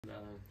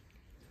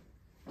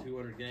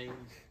200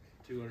 games,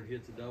 200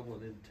 hits a double,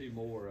 and then 2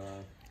 more.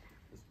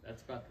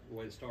 That's about the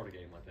way to start a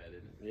game like that,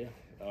 isn't it?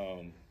 Yeah.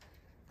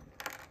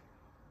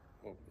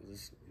 Well,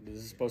 is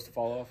this supposed to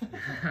fall off?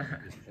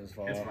 It's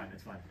fine.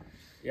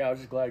 Yeah, I was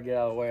just glad to get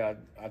out of the way.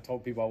 I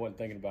told people I wasn't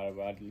thinking about it,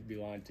 but I'd be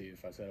lying to you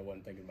if I said I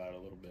wasn't thinking about it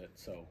a little bit.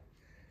 So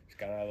just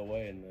got out of the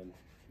way, and then,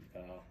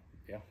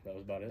 yeah, that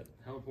was about it.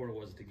 How important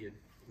was it to get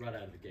right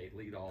out of the gate,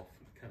 lead off,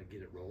 kind of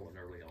get it rolling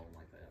early on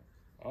like that?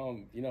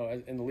 You know,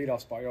 in the leadoff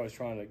spot, you're always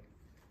trying to,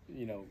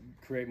 you know,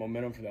 create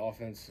momentum for the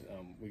offense.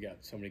 We got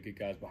so many good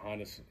guys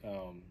behind us.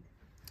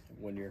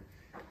 When you're,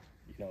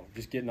 you know,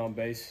 just getting on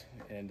base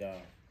and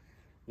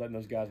letting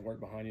those guys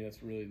work behind you,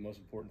 that's really the most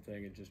important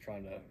thing, and just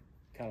trying to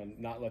kind of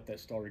not let that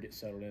starter get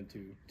settled in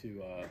too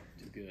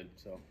good.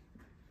 So,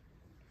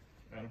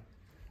 Adam?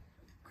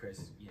 Chris,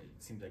 it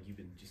seems like you've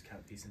been just kind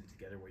of piecing it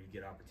together where you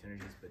get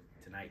opportunities, but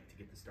tonight to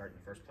get the start in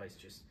the first place,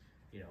 just,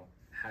 you know,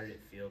 how did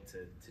it feel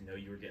to know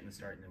you were getting the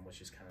start, and then what's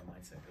just kind of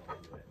mindset going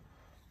into it?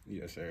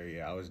 Yes, sir.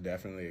 Yeah, I was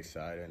definitely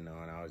excited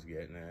knowing I was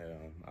getting it.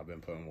 I've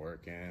been putting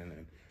work in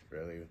and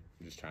really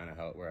just trying to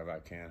help wherever I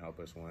can, help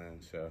us win.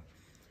 So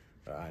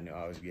I knew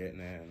I was getting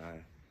it, and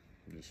I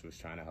just was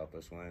trying to help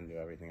us win, do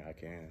everything I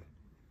can.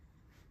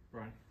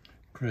 Brian?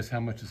 Chris, how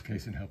much has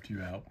Kason helped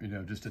you out, you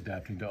know, just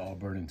adapting to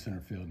Auburn and center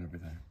field and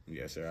everything?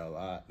 Yes, sir, a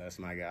lot. That's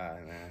my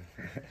guy, man.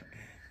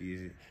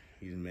 he's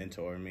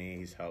mentored me.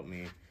 He's helped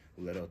me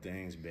little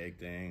things, big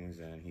things,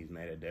 and he's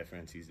made a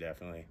difference. He's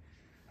definitely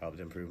helped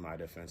improve my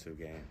defensive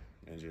game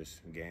and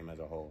just game as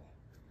a whole.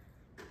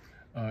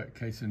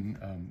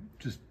 Kason,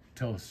 just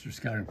tell us your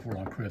scouting report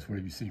on Chris. What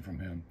have you seen from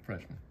him,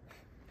 freshman?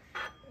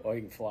 Well,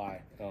 he can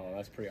fly.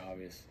 That's pretty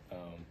obvious.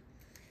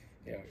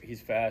 You know, he's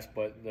fast,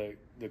 but the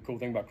cool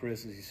thing about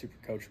Chris is he's super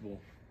coachable.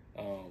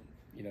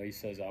 You know, he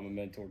says I'm a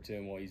mentor to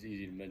him. Well, he's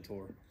easy to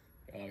mentor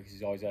because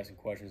he's always asking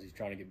questions. He's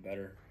trying to get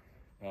better.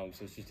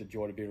 So it's just a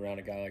joy to be around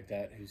a guy like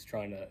that who's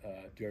trying to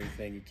do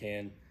everything he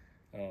can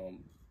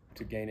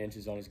to gain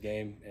inches on his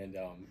game. And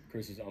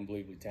Chris is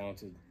unbelievably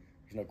talented.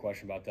 There's no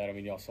question about that. I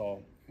mean, y'all saw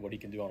what he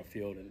can do on the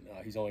field, and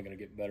he's only going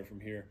to get better from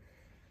here.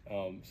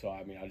 So,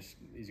 I mean,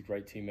 he's a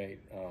great teammate,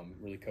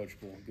 really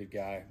coachable, good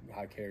guy,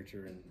 high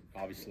character, and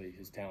obviously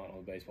his talent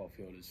on the baseball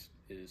field is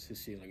his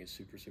ceiling is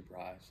super, super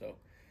high. So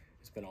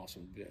it's been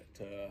awesome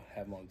to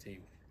have him on the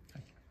team.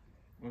 Thank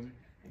you.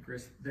 Hey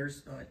Chris,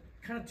 there's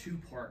kind of 2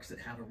 parks that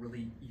have a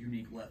really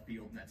unique left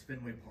field, and that's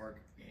Fenway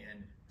Park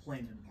and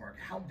Plainton Park.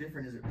 How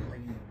different is it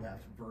playing in the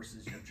left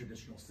versus your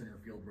traditional center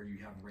field where you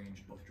have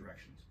range both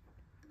directions?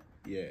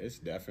 Yeah, it's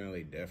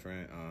definitely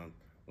different.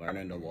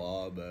 Learning the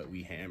wall, but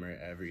we hammer it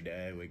every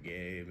day with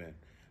Gabe and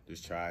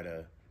just try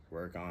to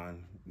work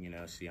on, you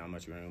know, see how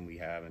much room we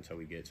have until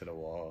we get to the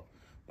wall,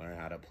 learn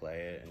how to play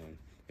it, and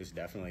it's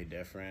definitely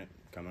different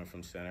coming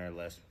from center,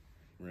 less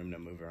room to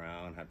move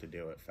around, have to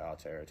deal with foul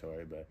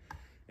territory, but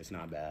it's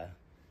not bad.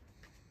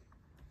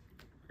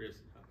 Chris,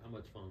 how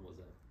much fun was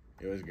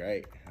that? It was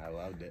great. I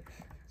loved it.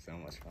 So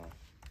much fun.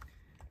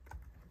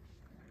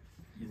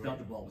 You thought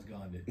the ball was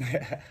gone, didn't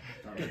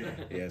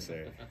you? Yes,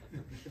 sir.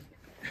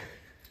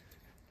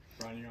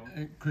 Brian, you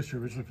going? Chris,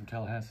 you're originally from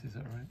Tallahassee, is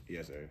that right?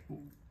 Yes, sir.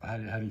 How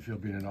do you feel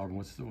being in Auburn?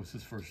 What's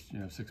this first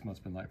 6 months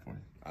been like for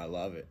you? I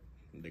love it.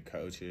 The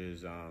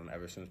coaches,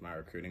 ever since my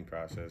recruiting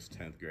process,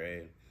 10th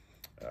grade,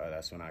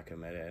 that's when I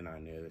committed, and I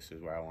knew this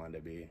is where I wanted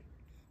to be.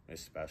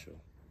 It's special.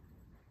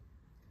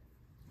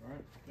 All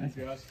right. Thanks,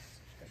 guys.